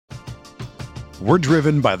We're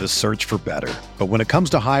driven by the search for better. But when it comes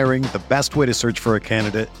to hiring, the best way to search for a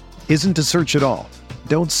candidate isn't to search at all.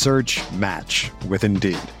 Don't search, match with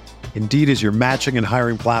Indeed. Indeed is your matching and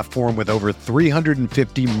hiring platform with over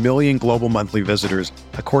 350 million global monthly visitors,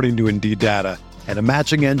 according to Indeed data, and a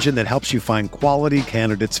matching engine that helps you find quality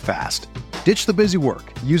candidates fast. Ditch the busy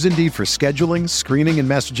work. Use Indeed for scheduling, screening, and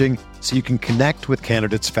messaging so you can connect with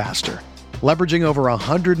candidates faster. Leveraging over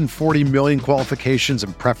 140 million qualifications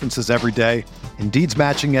and preferences every day, Indeed's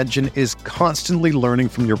matching engine is constantly learning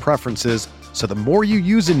from your preferences, so the more you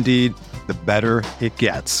use Indeed, the better it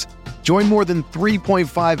gets. Join more than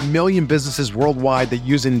 3.5 million businesses worldwide that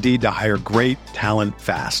use Indeed to hire great talent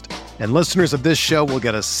fast. And listeners of this show will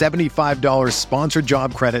get a $75 sponsored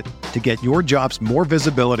job credit to get your jobs more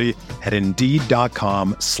visibility at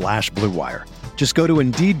Indeed.com/Blue Wire. Just go to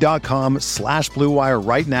Indeed.com/Blue Wire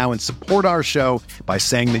right now and support our show by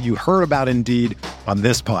saying that you heard about Indeed on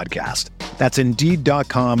this podcast. That's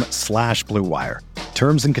Indeed.com/Blue Wire.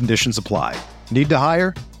 Terms and conditions apply. Need to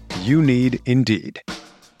hire? You need Indeed.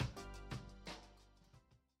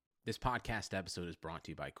 This podcast episode is brought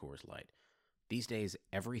to you by Coors Light. These days,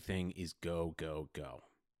 everything is go, go, go.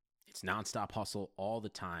 It's nonstop hustle all the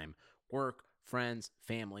time. Work, friends,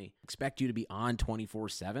 family, expect you to be on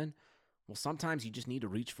 24/7. Well, sometimes you just need to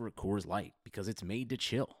reach for a Coors Light because it's made to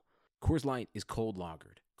chill. Coors Light is cold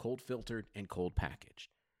lagered, cold filtered, and cold packaged.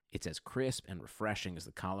 It's as crisp and refreshing as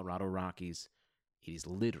the Colorado Rockies. It is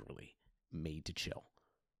literally made to chill.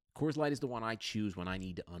 Coors Light is the one I choose when I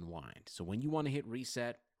need to unwind. So when you want to hit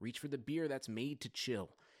reset, reach for the beer that's made to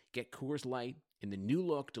chill. Get Coors Light in the new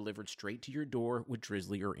look delivered straight to your door with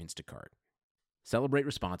Drizzly or Instacart. Celebrate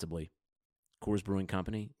responsibly. Coors Brewing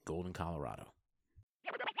Company, Golden, Colorado.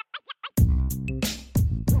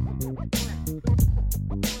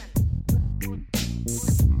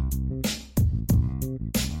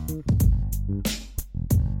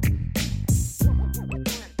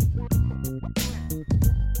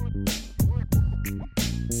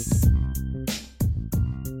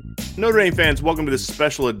 Notre Dame fans, welcome to this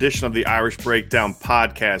special edition of the Irish Breakdown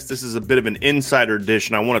podcast. This is a bit of an insider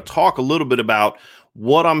edition. I want to talk a little bit about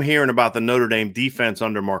what I'm hearing about the Notre Dame defense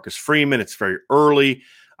under Marcus Freeman. It's very early.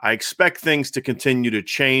 I expect things to continue to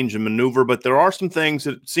change and maneuver, but there are some things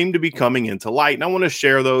that seem to be coming into light, and I want to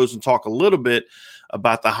share those and talk a little bit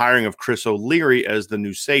about the hiring of Chris O'Leary as the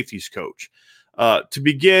new safeties coach. To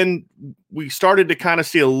begin, we started to kind of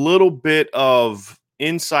see a little bit of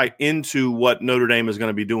insight into what Notre Dame is going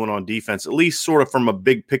to be doing on defense, at least sort of from a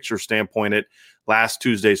big picture standpoint at last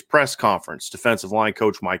Tuesday's press conference. Defensive line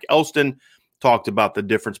coach Mike Elston talked about the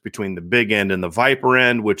difference between the big end and the Viper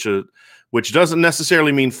end, which doesn't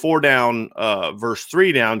necessarily mean 4 down versus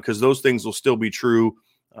 3 down, because those things will still be true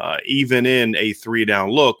even in a 3 down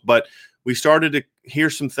look. But we started to hear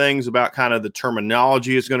some things about kind of the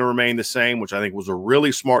terminology is going to remain the same, which I think was a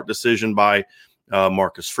really smart decision by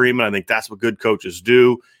Marcus Freeman. I think that's what good coaches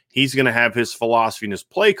do. He's going to have his philosophy and his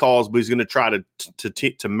play calls, but he's going to try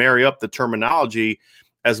to marry up the terminology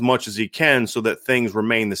as much as he can so that things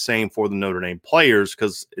remain the same for the Notre Dame players,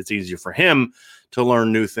 because it's easier for him to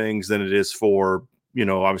learn new things than it is for,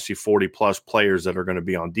 obviously 40 plus players that are going to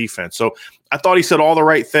be on defense. So I thought he said all the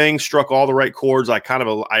right things, struck all the right chords. I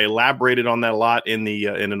elaborated on that a lot in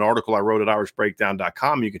an article I wrote at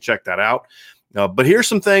irishbreakdown.com. You can check that out. But here's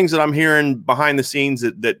some things that I'm hearing behind the scenes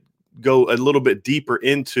that go a little bit deeper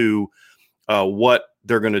into what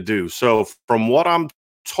they're going to do. So from what I'm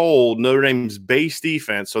told, Notre Dame's base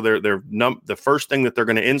defense, so the first thing that they're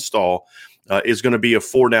going to install is going to be a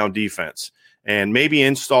 4-down defense. And maybe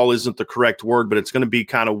install isn't the correct word, but it's going to be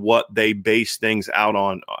kind of what they base things out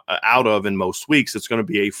of in most weeks. It's going to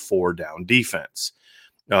be a 4-down defense.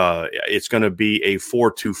 It's going to be a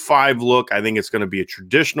 4-2-5 look. I think it's going to be a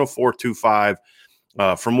traditional 4-2-5.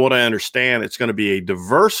 From what I understand, it's going to be a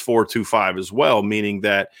diverse 4-2-5 as well, meaning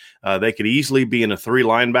that they could easily be in a 3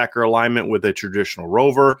 linebacker alignment with a traditional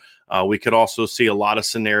rover. We could also see a lot of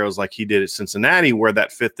scenarios like he did at Cincinnati, where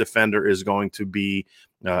that 5th defender is going to be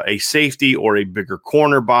a safety or a bigger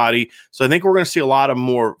corner body. So I think we're going to see a lot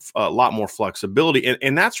more flexibility.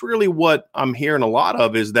 And that's really what I'm hearing a lot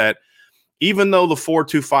of, is that even though the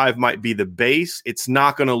 4-2-5 might be the base, it's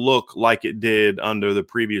not going to look like it did under the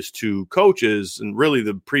previous 2 coaches and really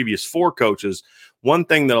the previous 4 coaches. One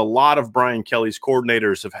thing that a lot of Brian Kelly's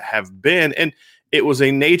coordinators have been, and it was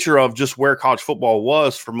a nature of just where college football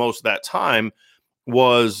was for most of that time,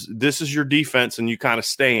 was this is your defense and you kind of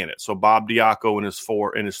stay in it. So Bob Diaco in his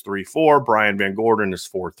 3-4, Brian Van Gordon in his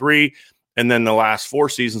 4-3, and then the last 4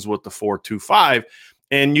 seasons with the 4-2-5.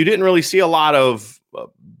 And you didn't really see a lot of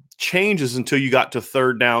changes until you got to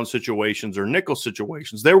third down situations or nickel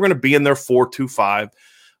situations. They were going to be in their 4-2-5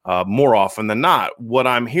 more often than not. What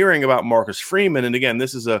I'm hearing about Marcus Freeman, and again,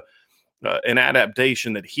 this is an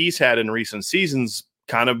adaptation that he's had in recent seasons,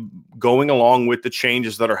 kind of going along with the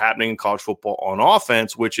changes that are happening in college football on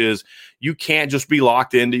offense, which is you can't just be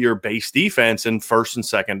locked into your base defense in first and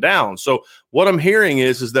second down. So what I'm hearing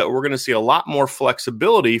is that we're going to see a lot more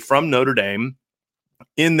flexibility from Notre Dame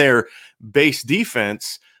in their base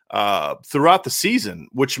defense throughout the season,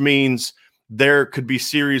 which means there could be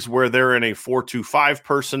series where they're in a 4-2-5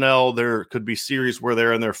 personnel. There could be series where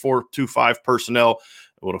they're in their 4-2-5 personnel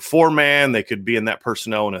with a 4-man. They could be in that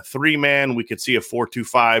personnel in a 3-man. We could see a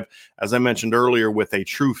 4-2-5, as I mentioned earlier, with a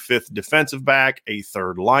true fifth defensive back, a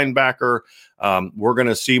third linebacker. We're going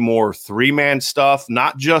to see more 3-man stuff,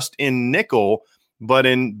 not just in nickel, but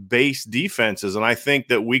in base defenses. And I think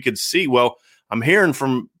that we could see, well, I'm hearing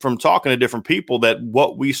from talking to different people that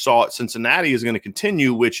what we saw at Cincinnati is going to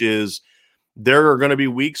continue, which is there are going to be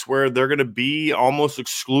weeks where they're going to be almost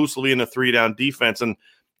exclusively in a 3-down defense. And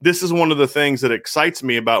this is one of the things that excites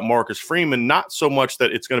me about Marcus Freeman, not so much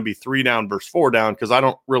that it's going to be 3-down versus 4-down, because I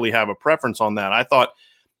don't really have a preference on that. I thought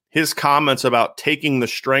his comments about taking the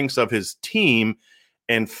strengths of his team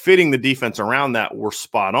and fitting the defense around that were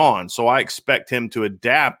spot on. So I expect him to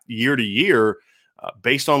adapt year to year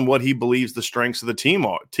based on what he believes the strengths of the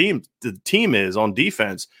team is on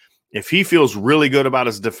defense. If he feels really good about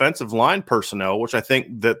his defensive line personnel, which I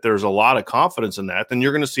think that there's a lot of confidence in that, then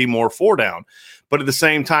you're going to see more 4-down. But at the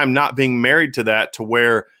same time, not being married to that, to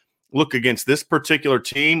where, look, against this particular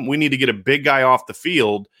team, we need to get a big guy off the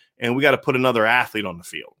field and we got to put another athlete on the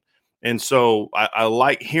field. And so I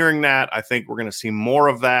like hearing that. I think we're going to see more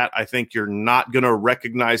of that. I think you're not going to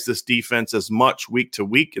recognize this defense as much week to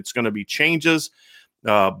week. It's going to be changes,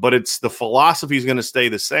 but it's the philosophy is going to stay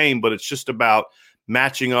the same, but it's just about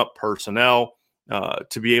matching up personnel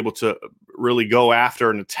to be able to really go after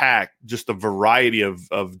and attack just the variety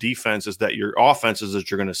of defenses that your offenses that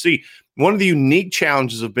you're going to see. One of the unique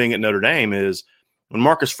challenges of being at Notre Dame is when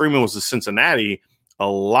Marcus Freeman was at Cincinnati, a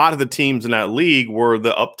lot of the teams in that league were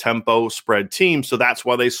the up-tempo spread teams, so that's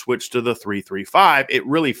why they switched to the 3-3-5. It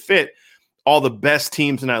really fit all the best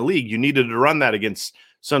teams in that league. You needed to run that against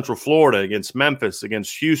Central Florida, against Memphis,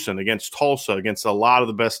 against Houston, against Tulsa, against a lot of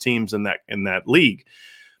the best teams in that league.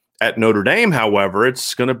 At Notre Dame, however,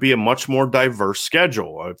 it's going to be a much more diverse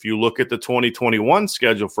schedule. If you look at the 2021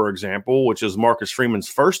 schedule, for example, which is Marcus Freeman's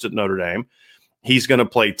first at Notre Dame, he's going to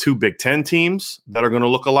play 2 Big Ten teams that are going to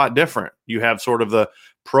look a lot different. You have sort of the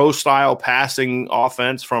pro-style passing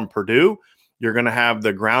offense from Purdue. You're going to have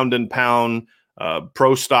the ground and pound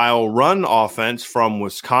pro-style run offense from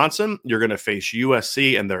Wisconsin. You're going to face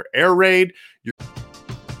USC and their air raid.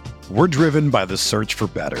 We're driven by the search for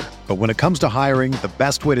better. But when it comes to hiring, the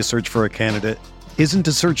best way to search for a candidate isn't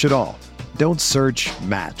to search at all. Don't search,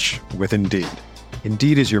 match with Indeed.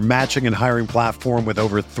 Indeed is your matching and hiring platform with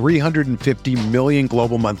over 350 million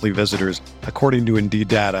global monthly visitors, according to Indeed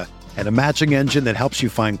data, and a matching engine that helps you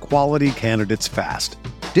find quality candidates fast.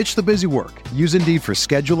 Ditch the busy work. Use Indeed for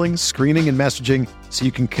scheduling, screening, and messaging so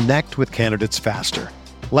you can connect with candidates faster.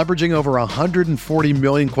 Leveraging over 140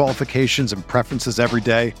 million qualifications and preferences every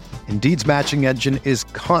day, Indeed's matching engine is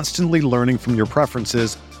constantly learning from your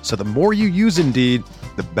preferences, so the more you use Indeed,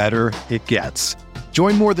 the better it gets.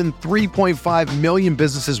 Join more than 3.5 million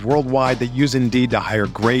businesses worldwide that use Indeed to hire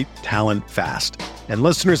great talent fast. And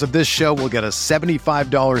listeners of this show will get a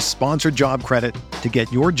 $75 sponsored job credit to get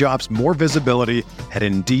your jobs more visibility at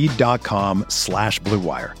Indeed.com/Blue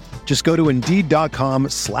Wire. Just go to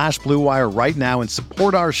Indeed.com/Blue Wire right now and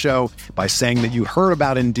support our show by saying that you heard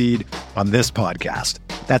about Indeed on this podcast.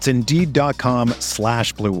 That's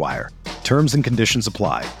Indeed.com/Blue Wire. Terms and conditions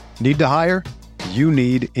apply. Need to hire? You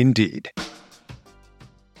need Indeed.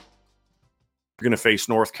 You're going to face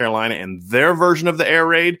North Carolina and their version of the air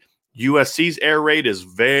raid. USC's air raid is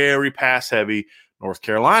very pass heavy. North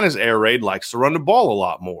Carolina's air raid likes to run the ball a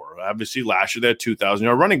lot more. Obviously, last year they had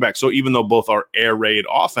 2,000-yard running back. So even though both are air raid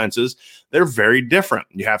offenses, they're very different.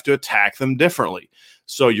 You have to attack them differently.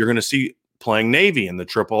 So you're going to see playing Navy in the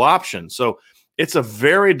triple option. So it's a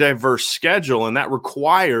very diverse schedule, and that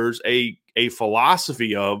requires a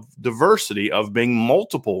philosophy of diversity, of being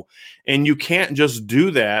multiple. And you can't just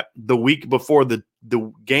do that the week before the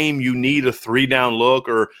game. You need a 3-down look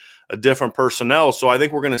or a different personnel. So I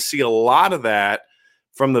think we're going to see a lot of that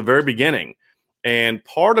from the very beginning. And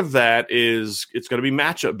part of that is it's going to be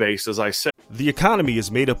matchup based, as I said. The economy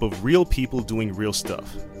is made up of real people doing real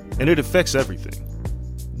stuff, and it affects everything,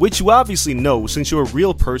 which you obviously know since you're a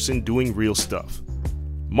real person doing real stuff.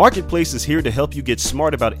 Marketplace is here to help you get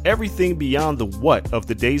smart about everything beyond the what of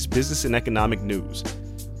the day's business and economic news.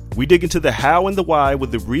 We dig into the how and the why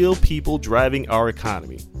with the real people driving our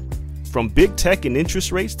economy. From big tech and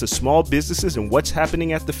interest rates to small businesses and what's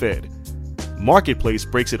happening at the Fed, Marketplace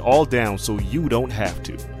breaks it all down so you don't have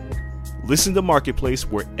to. Listen to Marketplace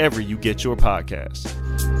wherever you get your podcasts.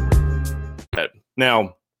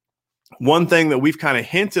 Now, one thing that we've kind of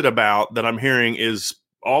hinted about that I'm hearing is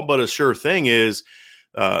all but a sure thing is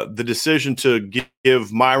the decision to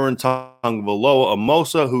give Myron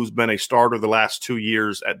Tagovailoa-Amosa, who's been a starter the last 2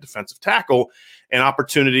 years at defensive tackle, an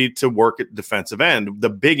opportunity to work at defensive end, the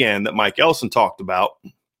big end that Mike Elson talked about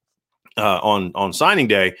on signing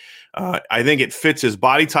day. I think it fits his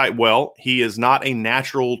body type well. He is not a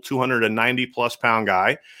natural 290-plus pound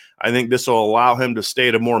guy. I think this will allow him to stay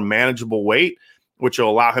at a more manageable weight, which will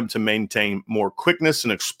allow him to maintain more quickness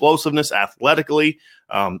and explosiveness athletically.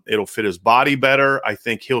 It'll fit his body better. I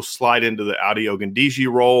think he'll slide into the Adi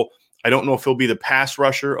Ogundeji role. I don't know if he'll be the pass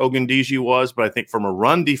rusher Ogundeji was, but I think from a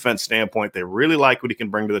run defense standpoint, they really like what he can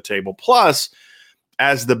bring to the table. Plus,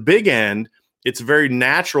 as the big end, it's very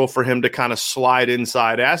natural for him to kind of slide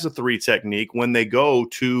inside as a 3 technique when they go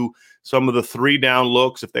to some of the 3 down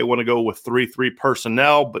looks, if they want to go with 3-3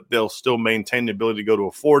 personnel, but they'll still maintain the ability to go to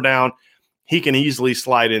a 4 down. He can easily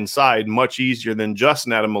slide inside much easier than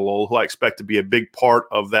Justin Ademilola, who I expect to be a big part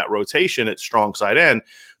of that rotation at strong side end,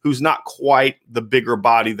 who's not quite the bigger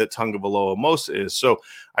body that Tagovailoa-Amosa is. So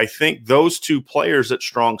I think those 2 players at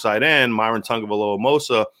strong side end, Myron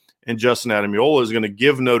Tagovailoa-Amosa and Justin Ademilola, is going to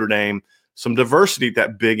give Notre Dame some diversity at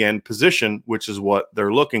that big end position, which is what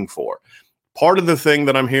they're looking for. Part of the thing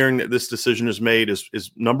that I'm hearing that this decision is made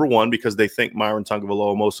is number one, because they think Myron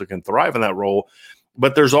Tagovailoa-Amosa can thrive in that role.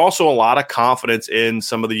 But there's also a lot of confidence in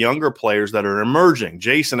some of the younger players that are emerging.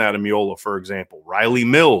 Jason Ademilola, for example, Riley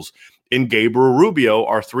Mills, and Gabriel Rubio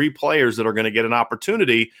are 3 players that are going to get an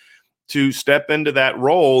opportunity to step into that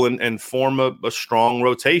role and form a strong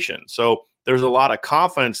rotation. So there's a lot of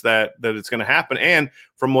confidence that it's going to happen. And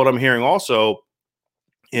from what I'm hearing also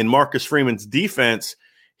in Marcus Freeman's defense,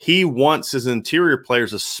 he wants his interior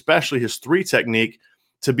players, especially his 3 technique,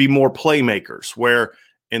 to be more playmakers, where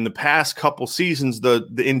in the past couple seasons, the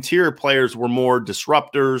interior players were more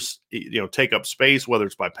disruptors, take up space, whether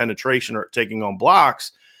it's by penetration or taking on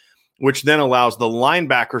blocks, which then allows the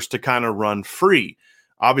linebackers to kind of run free.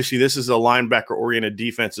 Obviously, this is a linebacker-oriented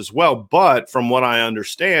defense as well, but from what I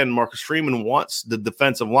understand, Marcus Freeman wants the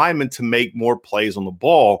defensive linemen to make more plays on the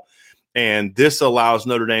ball, and this allows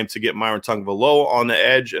Notre Dame to get Myron Tagovailoa on the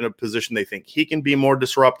edge in a position they think he can be more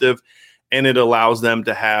disruptive. And it allows them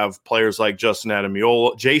to have players like Jason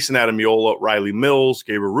Ademilola, Riley Mills,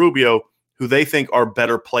 Gabriel Rubio, who they think are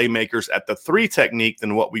better playmakers at the 3 technique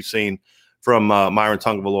than what we've seen from Myron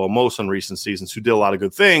Tagovailoa-Amosa in recent seasons, who did a lot of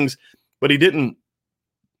good things, but he didn't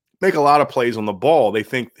make a lot of plays on the ball. They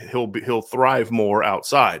think he'll thrive more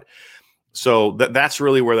outside. So that's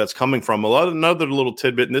really where that's coming from. Another little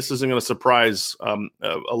tidbit, and this isn't going to surprise a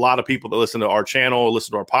lot of people that listen to our channel,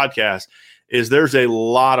 listen to our podcast, is there's a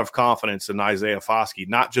lot of confidence in Isaiah Foskey,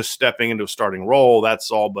 not just stepping into a starting role.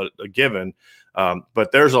 That's all but a given.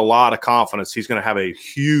 But there's a lot of confidence he's going to have a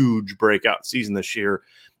huge breakout season this year.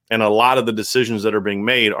 And a lot of the decisions that are being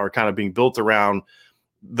made are kind of being built around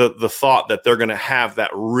the thought that they're going to have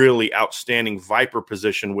that really outstanding Viper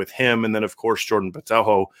position with him. And then, of course, Jordan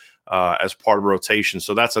Botelho as part of rotation.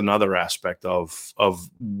 So that's another aspect of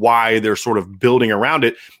why they're sort of building around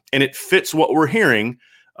it. And it fits what we're hearing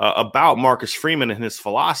about Marcus Freeman and his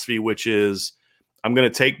philosophy, which is, I'm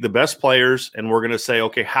going to take the best players and we're going to say,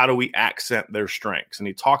 okay, how do we accent their strengths? And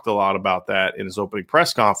he talked a lot about that in his opening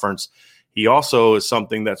press conference. He also is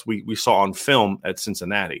something that we saw on film at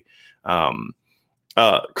Cincinnati.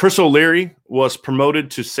 Chris O'Leary was promoted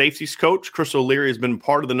to safeties coach. Chris O'Leary has been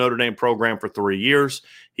part of the Notre Dame program for 3 years.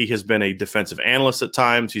 He has been a defensive analyst at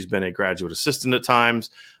times. He's been a graduate assistant at times.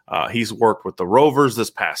 He's worked with the Rovers this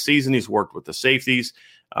past season. He's worked with the safeties.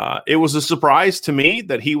 It was a surprise to me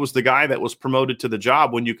that he was the guy that was promoted to the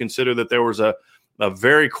job when you consider that there was a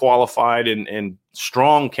very qualified and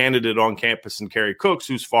strong candidate on campus in Kerry Cooks,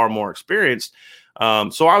 who's far more experienced.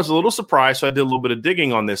 So I was a little surprised. So I did a little bit of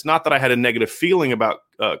digging on this. Not that I had a negative feeling about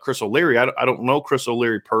Chris O'Leary. I don't know Chris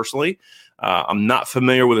O'Leary personally. I'm not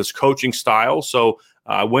familiar with his coaching style. So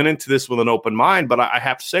I went into this with an open mind. But I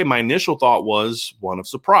have to say my initial thought was one of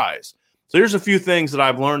surprise. So here's a few things that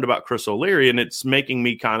I've learned about Chris O'Leary, and it's making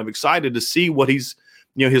me kind of excited to see what his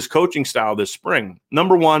coaching style this spring.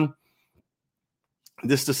 Number one,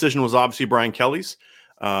 this decision was obviously Brian Kelly's.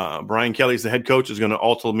 Brian Kelly's the head coach, is going to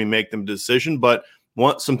ultimately make the decision. But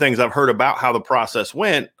some things I've heard about how the process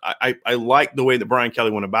went, I like the way that Brian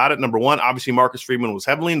Kelly went about it. Number one, obviously Marcus Freeman was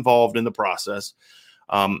heavily involved in the process.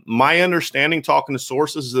 My understanding, talking to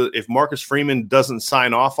sources, is that if Marcus Freeman doesn't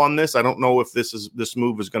sign off on this, I don't know if this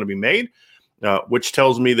move is going to be made, which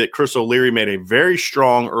tells me that Chris O'Leary made a very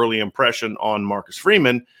strong early impression on Marcus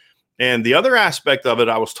Freeman. And the other aspect of it,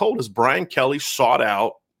 I was told, is Brian Kelly sought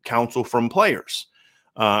out counsel from players,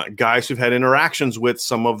 guys who've had interactions with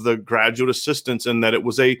some of the graduate assistants, and that it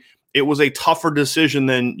was a tougher decision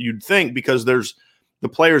than you'd think, because the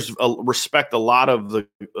players respect a lot of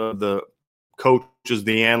the coaches,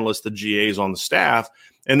 the analysts, the GAs on the staff.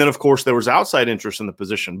 And then, of course, there was outside interest in the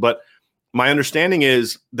position. But my understanding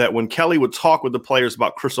is that when Kelly would talk with the players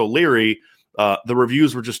about Chris O'Leary, the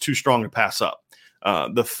reviews were just too strong to pass up.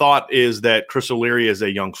 The thought is that Chris O'Leary is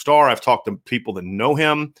a young star. I've talked to people that know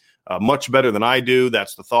him much better than I do.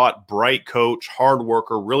 That's the thought. Bright coach, hard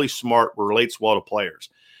worker, really smart, relates well to players.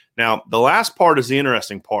 Now, the last part is the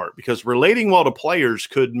interesting part, because relating well to players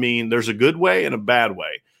could mean there's a good way and a bad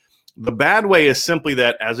way. The bad way is simply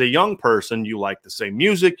that as a young person, you like the same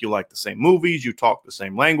music, you like the same movies, you talk the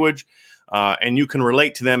same language, and you can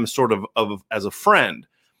relate to them sort of as a friend.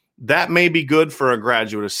 That may be good for a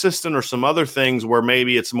graduate assistant or some other things where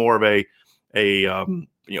maybe it's more of a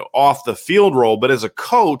off the field role. But as a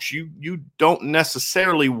coach, you don't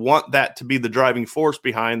necessarily want that to be the driving force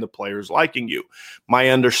behind the players liking you. My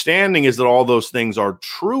understanding is that all those things are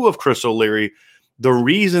true of Chris O'Leary. The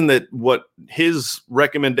reason that what his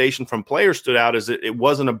recommendation from players stood out is that it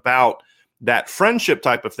wasn't about that friendship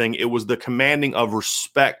type of thing. It was the commanding of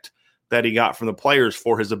respect that he got from the players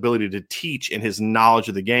for his ability to teach and his knowledge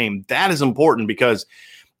of the game. That is important, because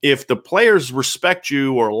if the players respect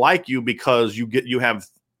you or like you because you have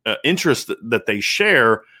interest that they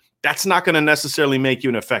share, that's not going to necessarily make you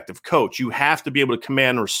an effective coach. You have to be able to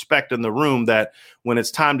command respect in the room, that when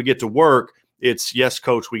it's time to get to work, it's, yes,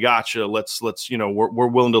 coach, we got you. Let's we're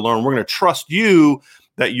willing to learn. We're going to trust you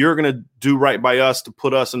that you're going to do right by us to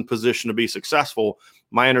put us in position to be successful.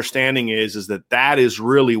 My understanding is that is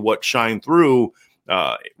really what shined through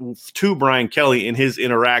to Brian Kelly in his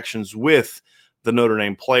interactions with the Notre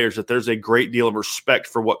Dame players, that there's a great deal of respect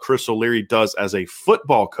for what Chris O'Leary does as a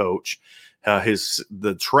football coach,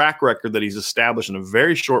 the track record that he's established in a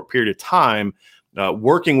very short period of time,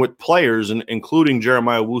 working with players, and including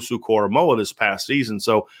Jeremiah Owusu-Koramoah this past season.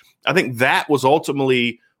 So I think that was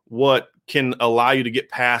ultimately what can allow you to get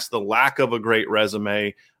past the lack of a great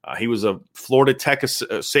resume. He was a Florida Tech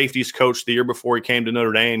safeties coach the year before he came to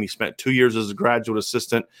Notre Dame. He spent 2 years as a graduate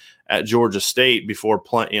assistant at Georgia State before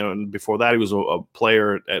and before that he was a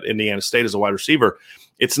player at Indiana State as a wide receiver.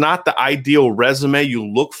 It's not the ideal resume you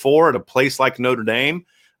look for at a place like Notre Dame,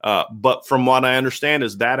 but from what I understand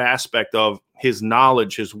is that aspect of his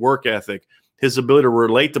knowledge, his work ethic, his ability to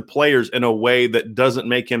relate to players in a way that doesn't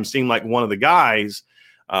make him seem like one of the guys,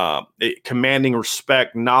 commanding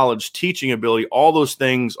respect, knowledge, teaching ability, all those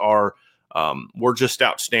things were just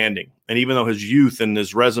outstanding. And even though his youth and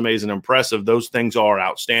his resume isn't impressive, those things are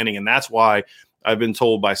outstanding. And that's why I've been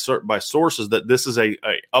told by sources that this is a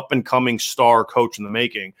up-and-coming star coach in the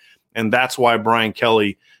making. And that's why Brian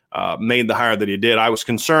Kelly made the hire that he did. I was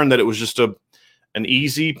concerned that it was just an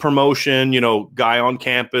easy promotion, guy on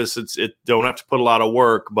campus. It don't have to put a lot of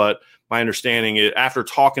work, but my understanding is after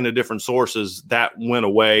talking to different sources, that went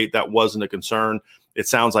away. That wasn't a concern. It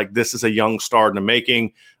sounds like this is a young star in the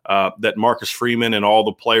making that Marcus Freeman and all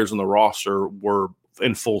the players on the roster were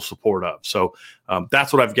in full support of. So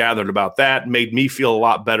that's what I've gathered about that. Made me feel a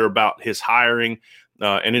lot better about his hiring.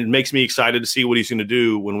 And it makes me excited to see what he's going to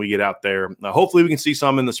do when we get out there. Hopefully we can see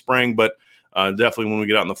some in the spring, but definitely when we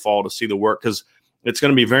get out in the fall to see the work, because it's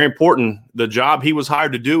going to be very important. The job he was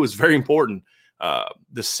hired to do is very important.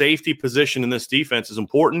 The safety position in this defense is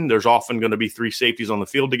important. There's often going to be three safeties on the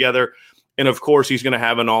field together. And, of course, he's going to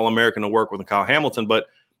have an All-American to work with Kyle Hamilton. But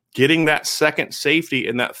getting that second safety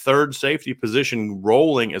and that third safety position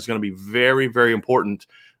rolling is going to be very, very important.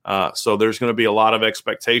 So there's going to be a lot of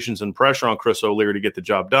expectations and pressure on Chris O'Leary to get the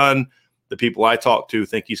job done. The people I talk to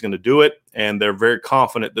think he's going to do it, and they're very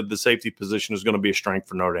confident that the safety position is going to be a strength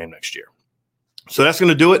for Notre Dame next year. So that's going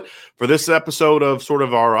to do it for this episode of sort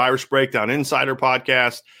of our Irish Breakdown Insider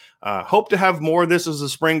podcast. Hope to have more of this as the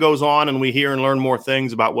spring goes on and we hear and learn more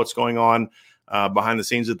things about what's going on behind the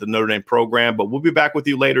scenes at the Notre Dame program. But we'll be back with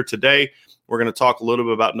you later today. We're going to talk a little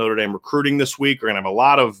bit about Notre Dame recruiting this week. We're going to have a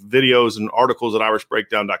lot of videos and articles at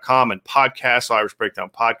irishbreakdown.com and podcasts, Irish Breakdown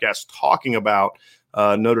Podcast, talking about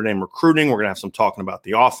Notre Dame recruiting. We're going to have some talking about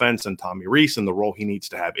the offense and Tommy Rees and the role he needs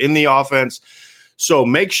to have in the offense. So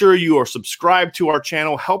make sure you are subscribed to our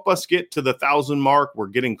channel. Help us get to the 1,000 mark. We're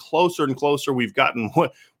getting closer and closer. We've gotten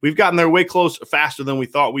there way closer, faster than we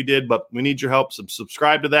thought we did, but we need your help.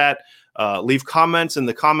 Subscribe to that. Leave comments in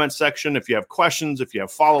the comment section. If you have questions, if you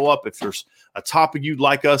have follow-up, if there's a topic you'd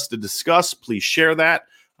like us to discuss, please share that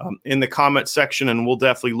in the comment section, and we'll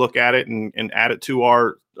definitely look at it and add it to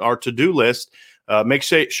our to-do list. Make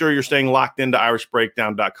sure you're staying locked into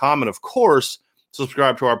irishbreakdown.com. And of course,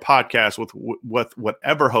 subscribe to our podcast with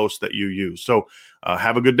whatever host that you use. So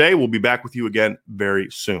have a good day. We'll be back with you again very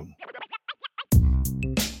soon.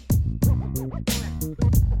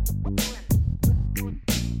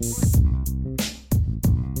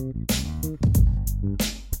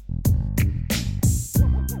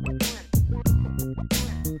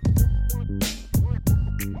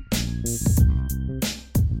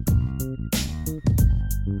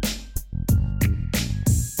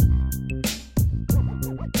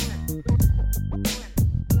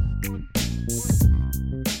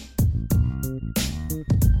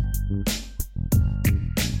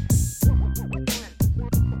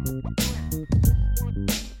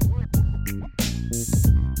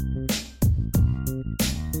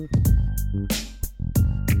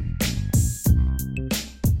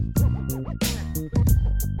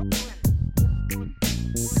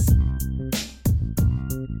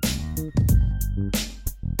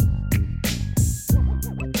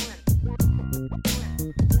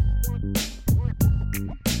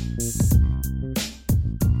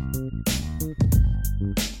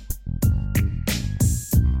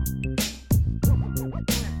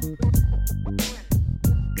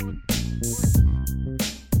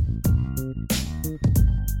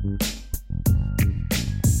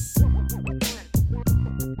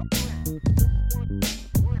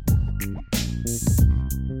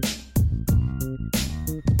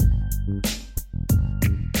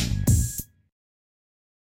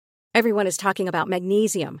 Everyone is talking about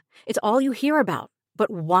magnesium. It's all you hear about. But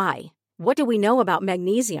why? What do we know about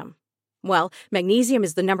magnesium? Well, magnesium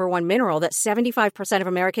is the number one mineral that 75% of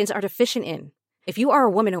Americans are deficient in. If you are a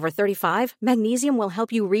woman over 35, magnesium will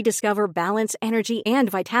help you rediscover balance, energy, and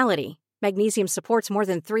vitality. Magnesium supports more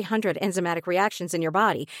than 300 enzymatic reactions in your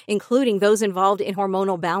body, including those involved in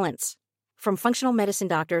hormonal balance. From functional medicine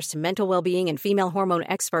doctors to mental well-being and female hormone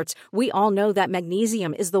experts, we all know that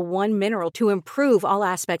magnesium is the one mineral to improve all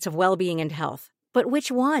aspects of well-being and health. But which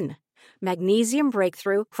one? Magnesium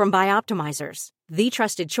Breakthrough from Bioptimizers, the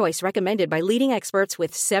trusted choice recommended by leading experts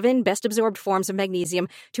with 7 best-absorbed forms of magnesium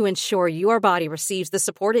to ensure your body receives the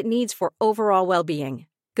support it needs for overall well-being.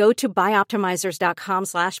 Go to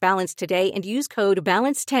bioptimizers.com/balance today and use code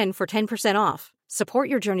BALANCE10 for 10% off. Support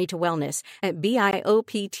your journey to wellness at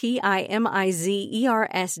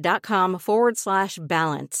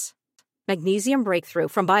bioptimizers.com/balance. Magnesium Breakthrough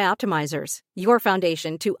from Bioptimizers, your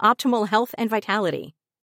foundation to optimal health and vitality.